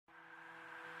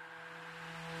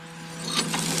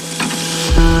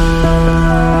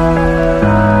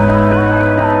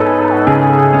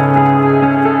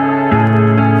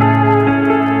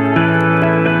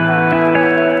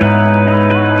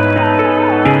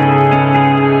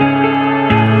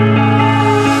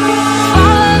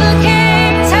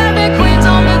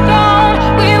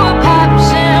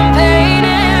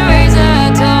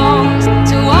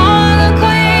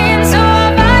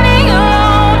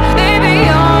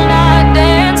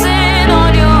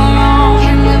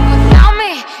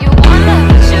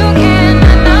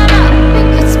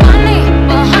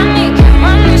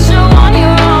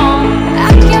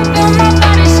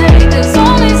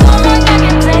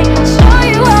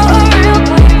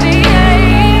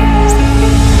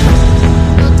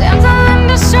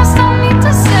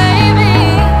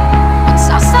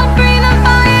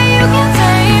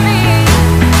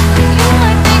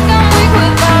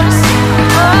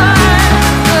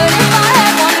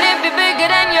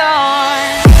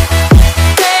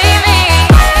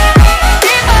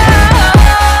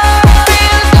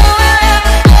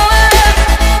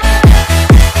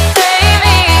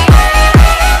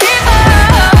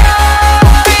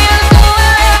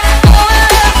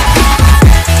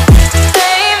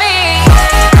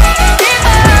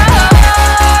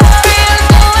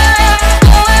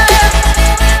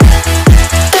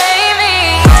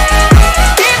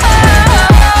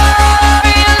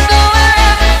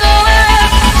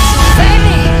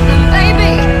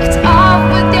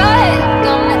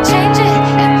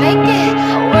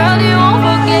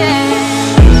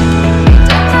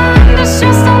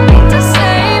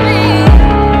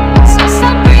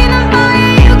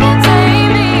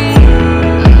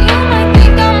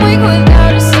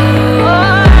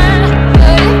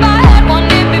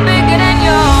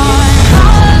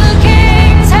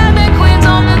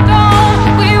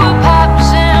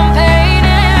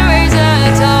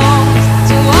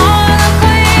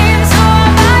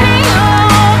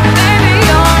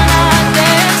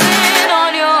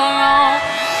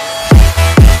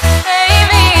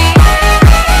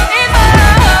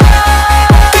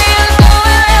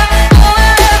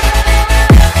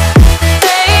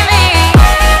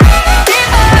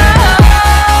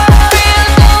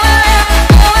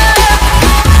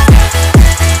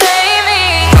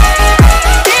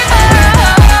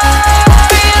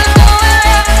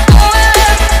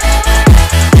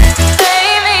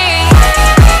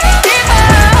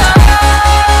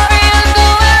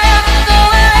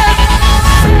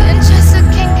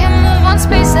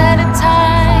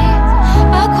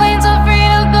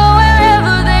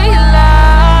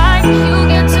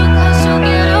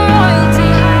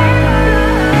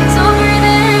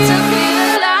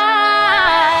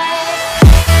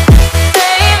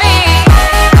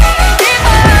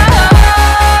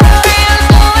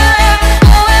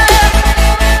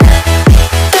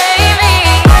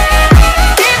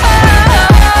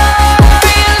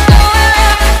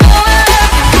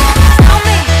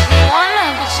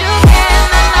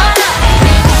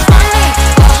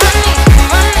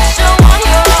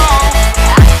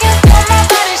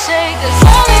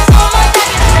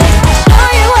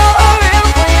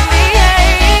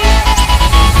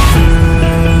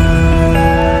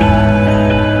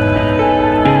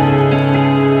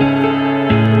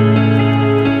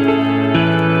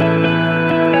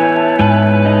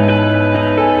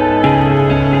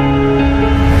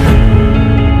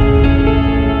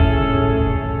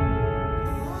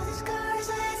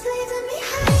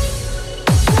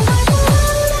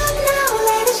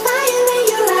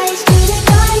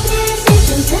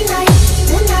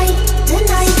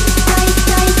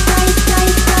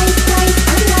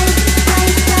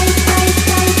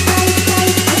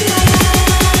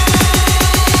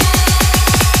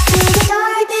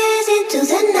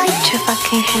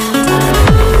fucking hands up.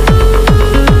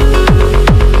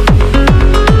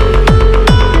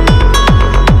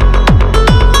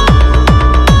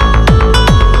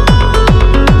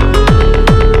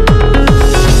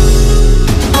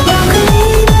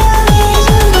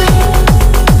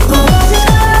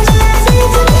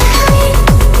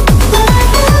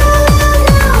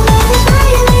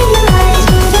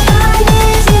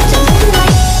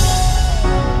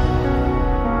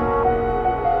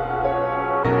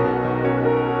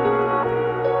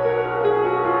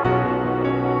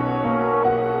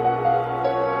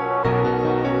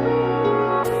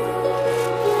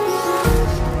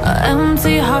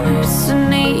 Empty hearts and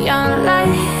neon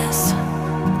lights,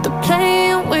 they're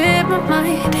playing with my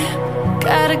mind.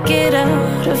 Gotta get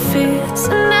out of here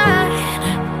tonight.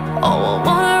 Oh, I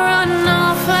wanna run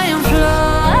off and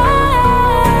fly.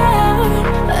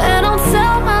 And I'll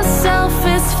tell myself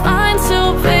it's fine to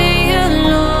be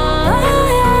alone,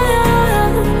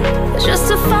 just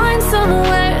to find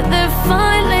somewhere that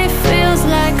finally feels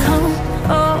like home.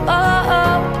 Oh, oh,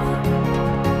 oh.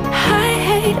 I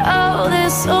hate all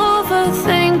this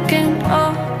overthinking.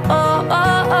 Oh, oh,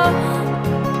 oh, oh.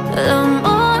 The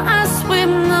more I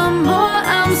swim, the more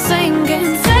I'm sinking.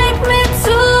 Take me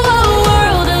to a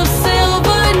world of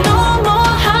silver. No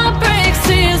more heartbreaks,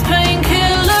 tears,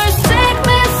 painkillers. Take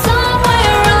me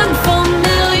somewhere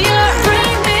unfamiliar.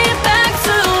 Bring me back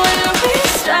to where we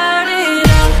started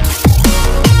out.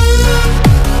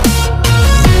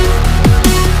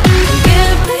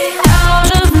 Get me out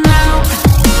of now,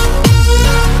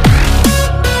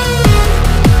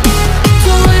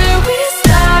 to where we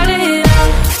started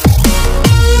out.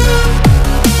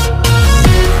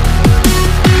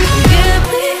 Get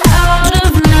me out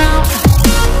of now,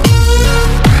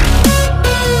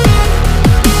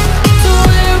 to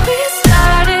where we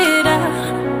started out.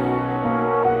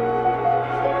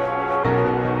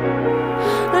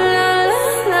 La la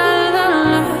la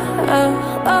la, oh,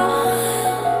 oh.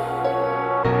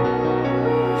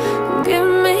 Get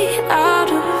me out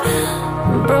of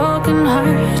broken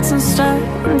hearts and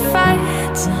starting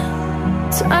fights,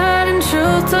 turning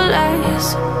truth to lies.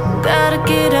 Gotta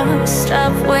get up,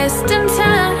 stop wasting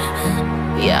time.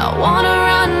 Yeah, I wanna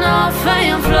run off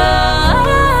and fly.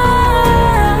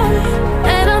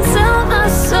 And I'll tell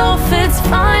myself it's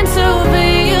fine to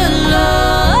be